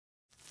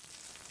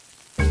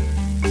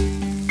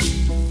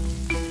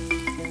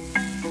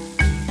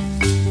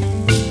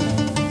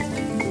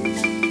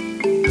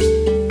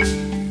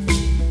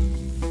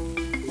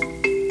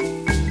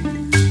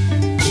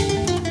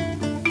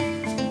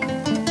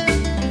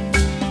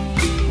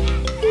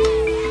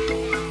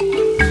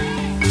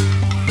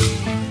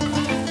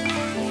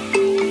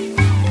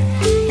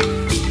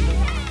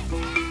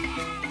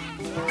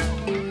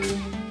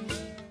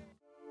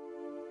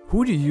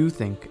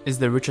think is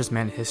the richest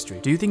man in history?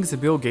 Do you think it's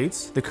Bill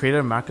Gates, the creator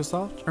of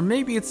Microsoft? Or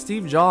maybe it's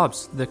Steve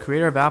Jobs, the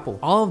creator of Apple?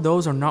 All of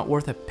those are not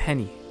worth a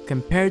penny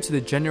compared to the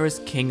generous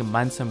king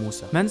Mansa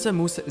Musa. Mansa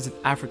Musa is an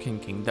African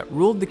king that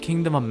ruled the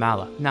kingdom of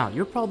Mala. Now,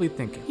 you're probably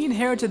thinking, he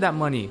inherited that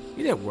money.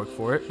 He didn't work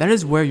for it. That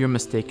is where you're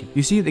mistaken.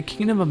 You see, the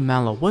kingdom of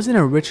Mala wasn't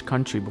a rich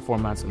country before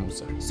Mansa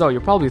Musa. So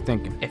you're probably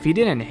thinking, if he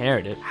didn't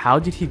inherit it, how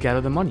did he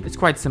gather the money? It's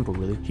quite simple,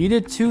 really. He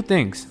did two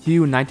things. He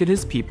united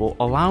his people,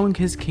 allowing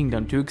his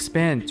kingdom to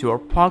expand to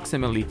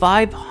approximately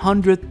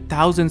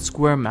 500,000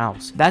 square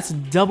miles. That's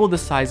double the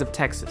size of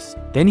Texas.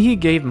 Then he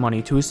gave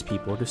money to his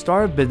people to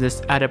start a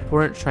business at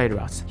important trade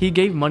routes. He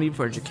gave money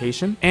for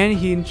education, and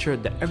he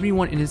ensured that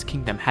everyone in his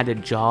kingdom had a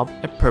job,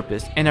 a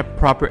purpose, and a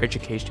proper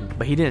education.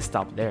 But he didn't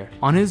stop there.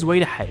 On his way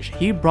to Hajj,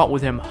 he brought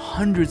with him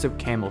hundreds of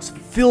camels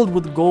filled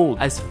with gold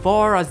as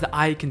far as the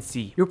eye can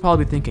see. You're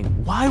probably thinking,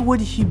 why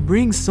would he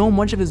bring so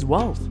much of his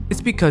wealth? It's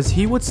because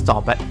he would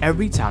stop at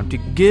every town to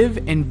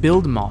give and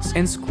build mosques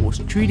and schools,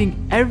 treating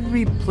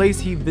every place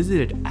he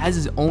visited as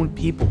his own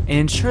people and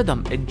ensure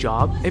them a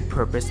job, a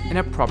purpose, and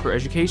a proper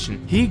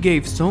education. He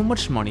gave so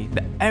much money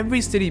that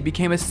every city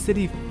became a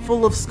city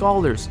full of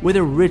scholars with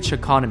a rich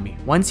economy.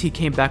 Once he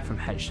came back from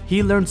Hajj,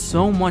 he learned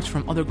so much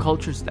from other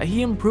cultures that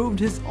he improved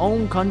his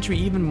own country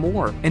even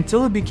more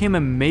until it became a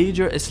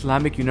major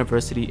Islamic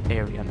university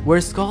area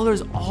where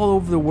scholars all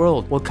over the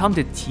world will come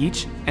to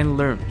teach and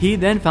learn. He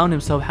then found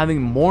himself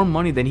having more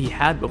money than he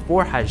had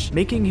before Hajj,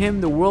 making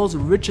him the world's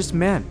richest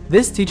man.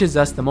 This teaches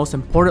us the most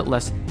important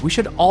lesson. We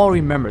should all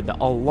remember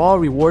that Allah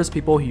rewards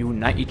people who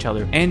unite each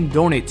other and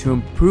donate to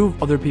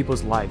improve other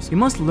people's lives. We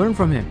must learn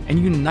from him and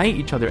unite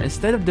each other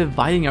instead of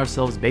dividing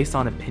ourselves based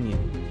on opinion.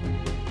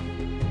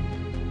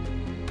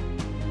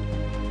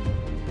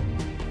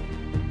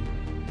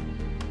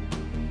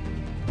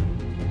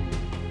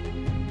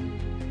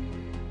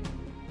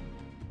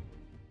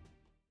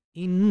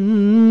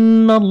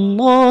 إن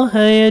الله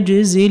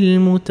يجزي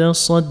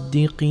المتصدقين.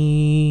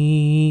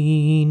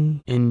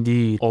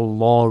 Indeed,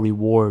 Allah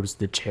rewards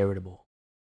the charitable.